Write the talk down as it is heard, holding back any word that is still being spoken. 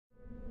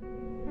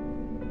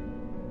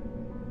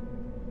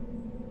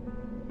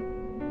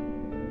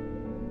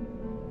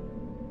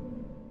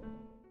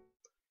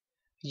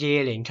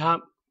2年級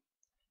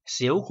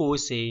小故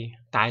事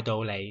大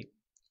道理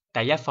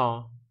第一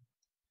課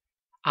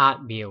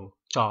揠苗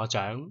助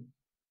長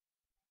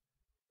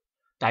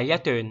第一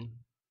段。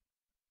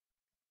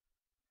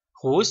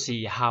古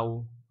時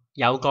候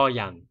有個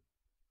人，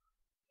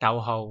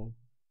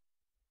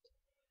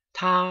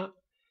他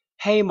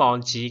希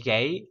望自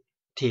己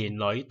田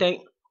裏的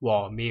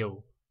禾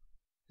苗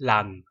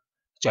能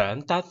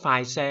長得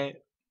快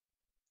些，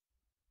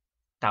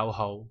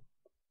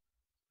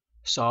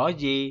所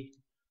以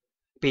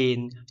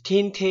便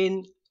天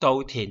天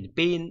到田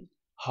邊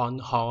看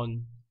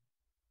看。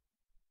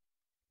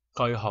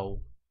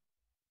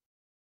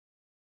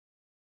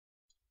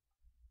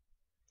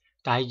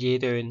第二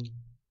段。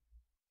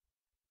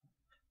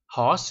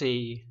可是，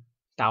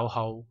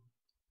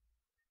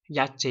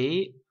日子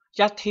一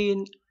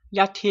天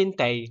一天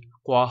地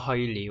過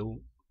去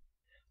了，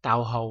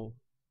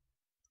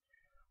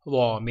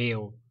禾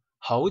苗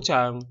好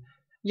像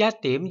一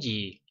點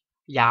兒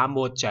也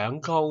沒長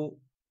高，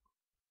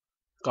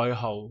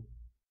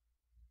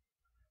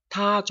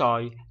他在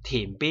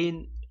田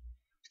邊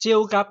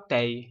焦急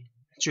地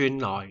轉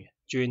來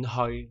轉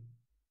去，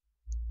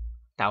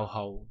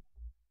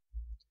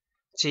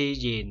自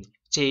言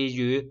自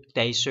語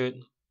地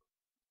說：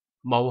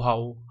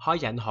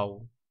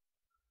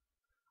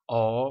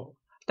我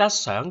得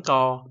想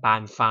個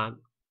辦法，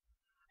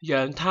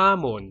讓它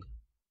們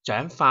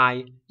長快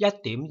一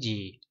點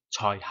兒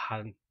才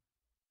行。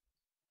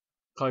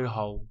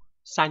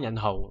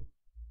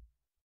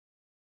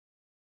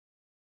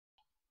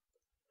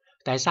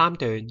第三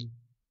段。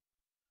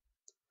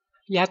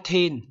一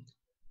天，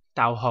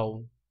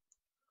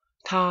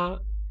他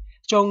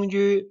終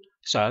於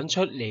想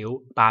出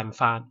了辦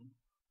法，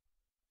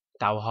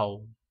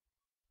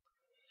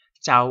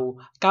就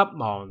急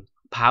忙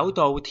跑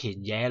到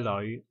田野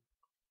裏，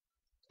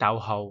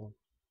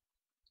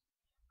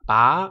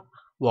把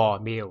禾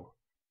苗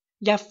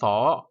一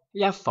棵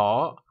一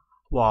棵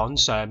往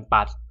上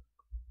拔，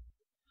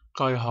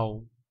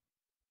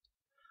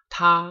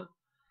他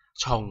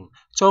從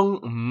中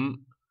午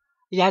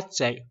一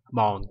直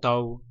忙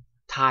到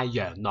太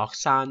陽落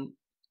山，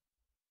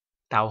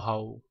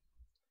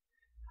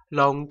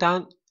弄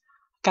得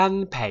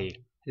筋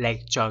疲力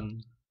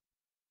盡。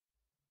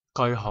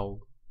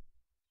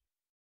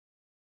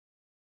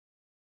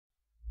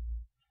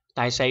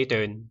第四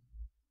段。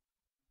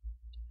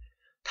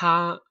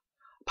他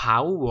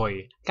跑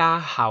回家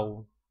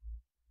後，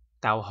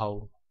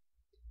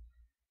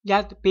一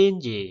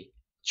邊兒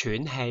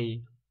喘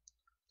氣，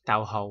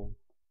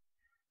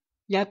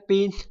一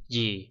邊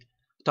兒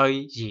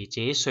對兒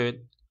子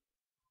說：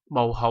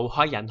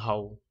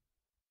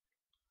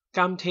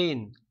今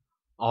天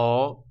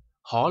我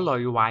可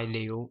累壞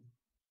了，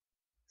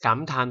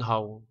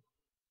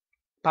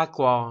不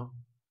過，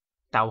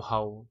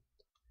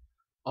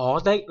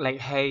我的力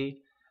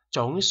氣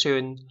總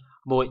算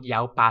沒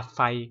有白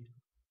費，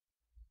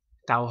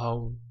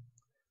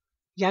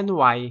因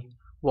為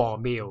禾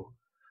苗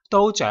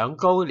都長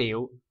高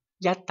了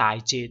一大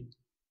截。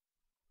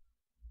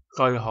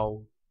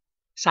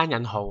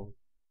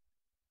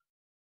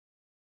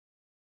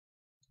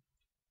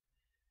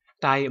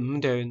第五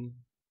段。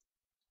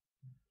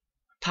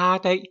他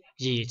的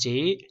兒子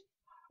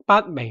不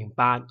明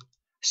白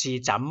是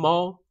怎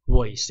麼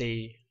回事。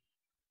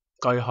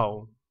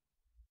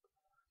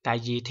第二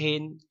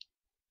天，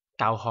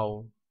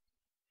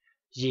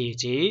兒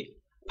子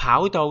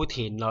跑到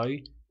田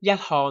裏一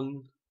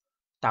看，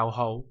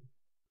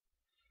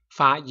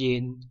發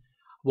現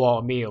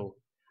禾苗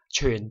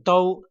全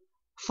都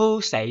枯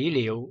死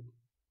了。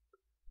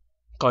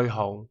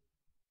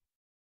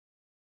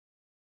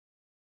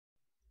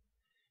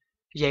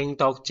應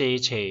讀字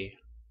詞。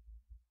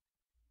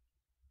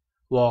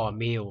禾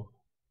苗，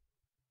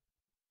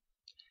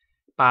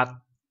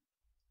拔，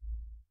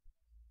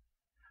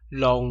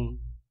弄，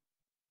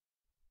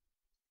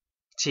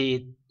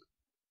截，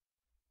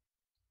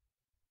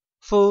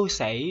枯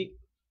死。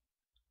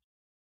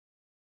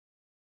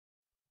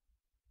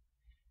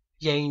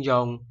應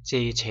用字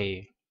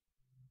詞。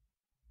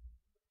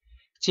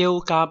焦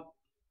急，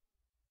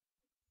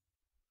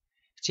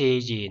自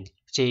言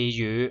自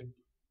語。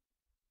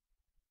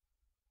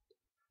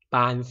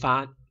辦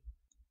法，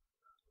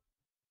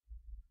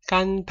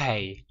筋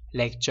疲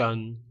力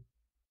盡。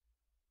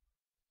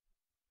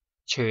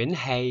喘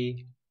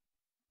氣，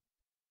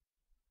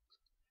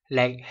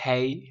力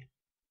氣，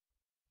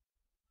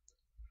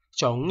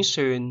總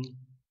算，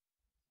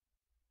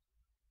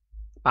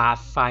白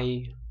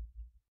費。